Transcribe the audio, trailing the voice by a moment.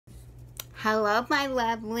Hello, my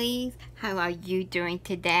lovelies. How are you doing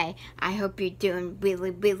today? I hope you're doing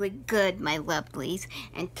really good, my lovelies.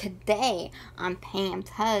 And today on Pam's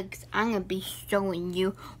Hugs, I'm going to be showing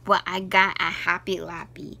you what I got at Hobby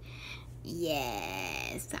Lobby.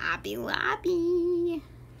 Yes, Hobby Lobby.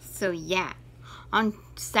 So yeah, on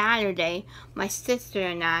Saturday, my sister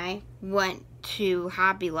and I went to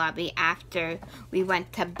Hobby Lobby after we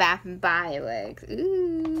went to Bath and Body Works.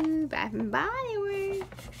 Ooh, Bath and Body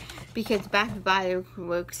Works. Because Bath and Body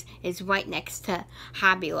Works is right next to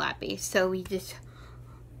Hobby Lobby. So we just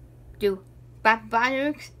do Bath and Body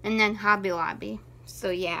Works and then Hobby Lobby.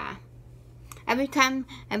 So yeah. Every time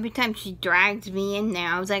she drags me in there,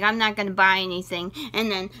 I was like, I'm not gonna buy anything.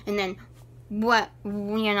 And then what,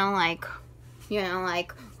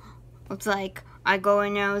 it's like, I go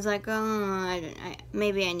in there, I was like, oh,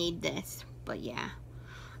 maybe I need this. But yeah,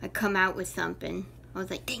 I come out with something. I was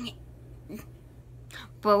like, dang it.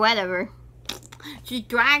 But whatever. She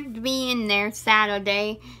dragged me in there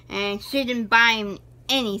Saturday, and she didn't buy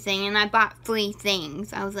anything, and I bought 3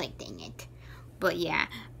 things. I was like, dang it. But yeah,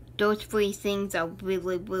 those 3 things are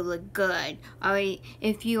really good. Alright,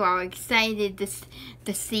 if you are excited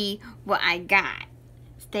to see what I got,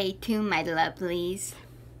 stay tuned, my lovelies.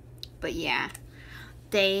 But yeah,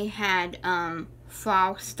 they had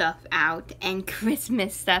fall stuff out and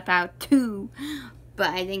Christmas stuff out too.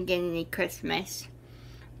 But I didn't get any Christmas.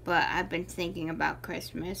 But I've been thinking about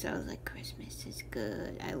Christmas. I was like, Christmas is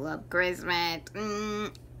good. I love Christmas.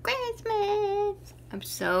 Christmas! I'm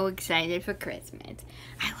so excited for Christmas.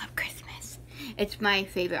 I love Christmas. It's my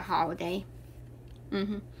favorite holiday.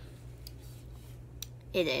 It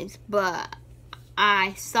is. But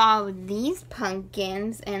I saw these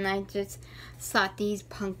pumpkins and I just thought these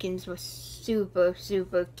pumpkins were super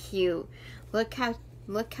cute. Look how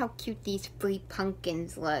cute these 3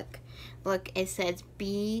 pumpkins look. Look, it says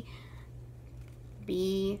be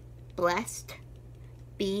blessed,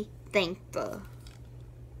 be thankful.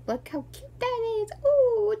 Look how cute that is.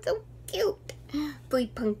 Oh, it's so cute. 3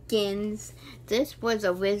 pumpkins. This was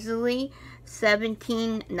originally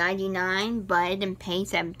 $17.99, but I didn't pay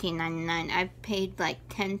 $17.99. I paid like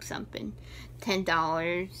 $10.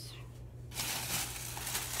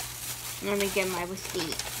 Let me get my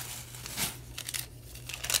receipt.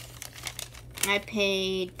 I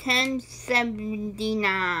paid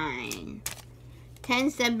 $10.79.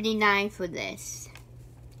 $10.79 for this.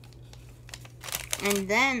 And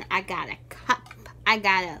then I got a cup. I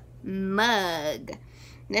got a mug.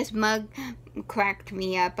 This mug cracked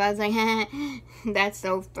me up. I was like, that's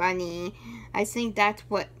so funny. I think that's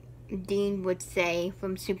what Dean would say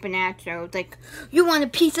from Supernatural. It's like, you want a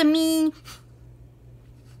piece of me?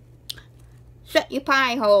 Shut your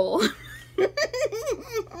pie hole.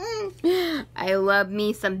 I love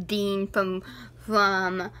me some Dean from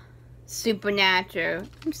Supernatural.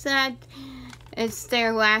 I'm sad it's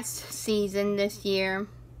their last season this year.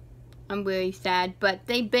 I'm really sad, but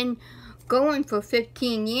they've been going for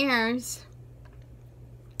 15 years.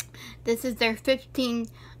 This is their 15th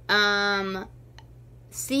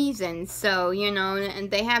season, so and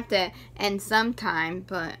they have to end sometime,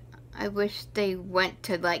 but I wish they went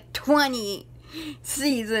to like 20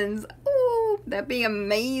 seasons. Ooh, that'd be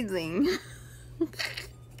amazing.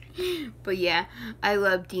 But yeah, I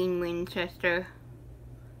love Dean Winchester.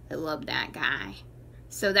 I love that guy.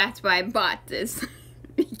 So that's why I bought this.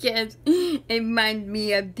 Because it reminds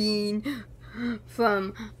me of Dean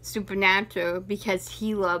from Supernatural, because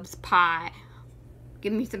he loves pie.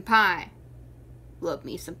 Give me some pie. Love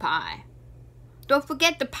me some pie. Don't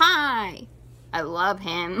forget the pie. I love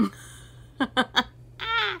him. I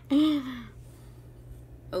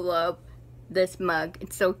love this mug.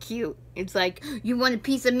 It's so cute. It's like, you want a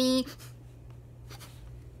piece of me?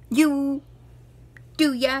 You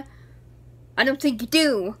do ya? I don't think you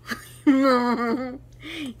do.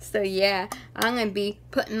 So yeah, I'm gonna be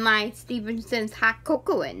putting my Stevenson's hot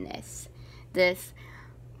cocoa in this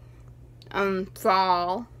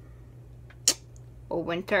fall or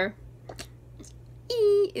winter.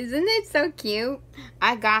 Isn't it so cute?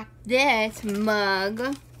 I got this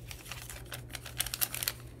mug.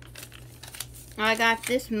 I got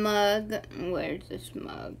this mug. Where's this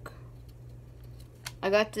mug? I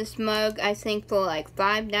got this mug, I think, for like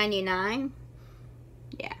 $5.99.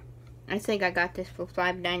 Yeah, I think I got this for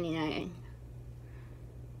 $5.99.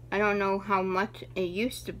 I don't know how much it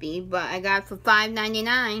used to be, but I got it for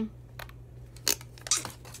 $5.99.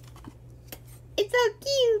 It's so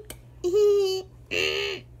cute.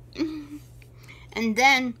 And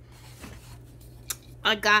then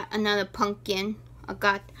I got another pumpkin.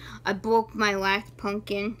 I broke my last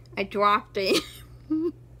pumpkin. I dropped it.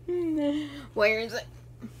 Where is it?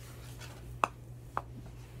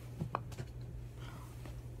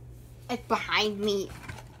 It's behind me.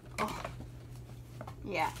 Oh.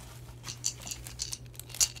 Yeah.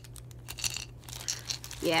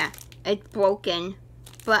 Yeah, it's broken.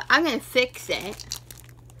 But I'm gonna fix it.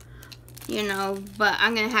 You know, but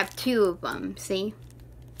I'm gonna have 2 of them, see?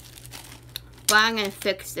 But I'm gonna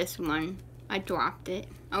fix this one. I dropped it.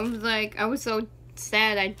 I was so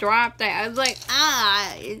sad I dropped it. I was like,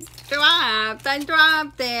 it's dropped. I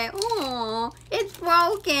dropped it. Oh, it's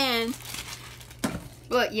broken.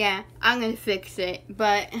 But yeah, I'm gonna fix it.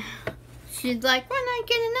 But she's like, why not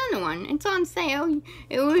get another one? It's on sale.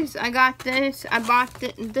 I got this. I bought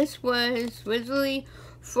it. This was originally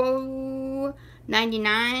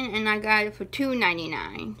 $4.99 and I got it for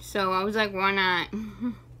 $2.99. So I was like, why not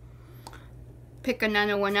pick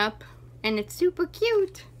another one up? And it's super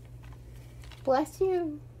cute. Bless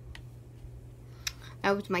you.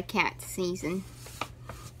 That was my cat season.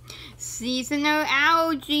 Seasonal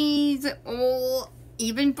allergies. Oh,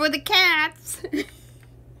 even for the cats.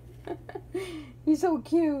 He's so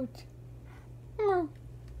cute.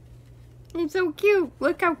 He's so cute.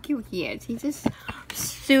 Look how cute he is. He's just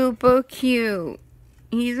super cute.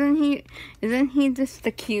 Isn't he just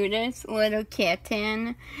the cutest little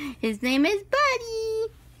kitten? His name is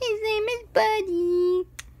Buddy. His name is Buddy.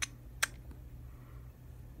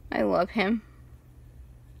 I love him.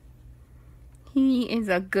 He is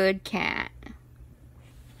a good cat.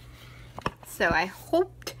 So I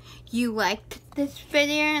hoped you liked this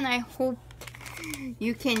video, and I hope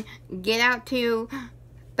you can get out to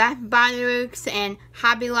Bath & Body Works and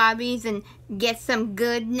Hobby Lobbies and get some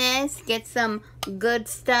goodness, get some good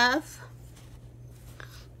stuff.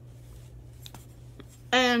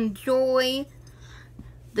 And enjoy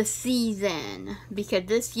the season, because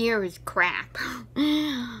this year is crap.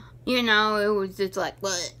 You know, it was just like,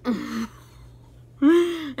 what?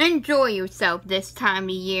 Enjoy yourself this time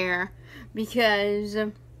of year, because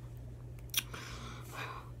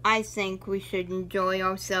I think we should enjoy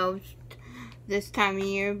ourselves this time of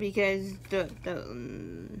year, because the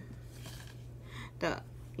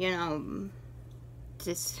you know,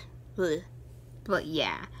 just bleh. But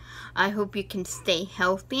yeah, I hope you can stay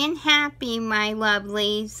healthy and happy, my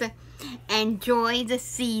lovelies. Enjoy the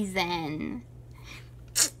season.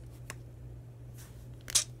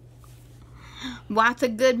 Watch a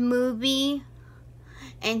good movie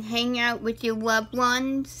and hang out with your loved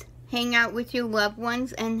ones. Hang out with your loved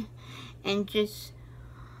ones and just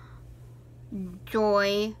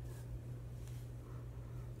enjoy,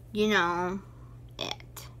 you know,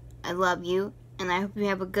 it. I love you, and I hope you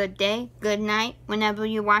have a good day, good night, whenever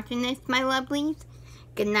you're watching this, my lovelies.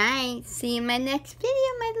 Good night. See you in my next video,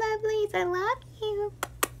 my lovelies. I love you.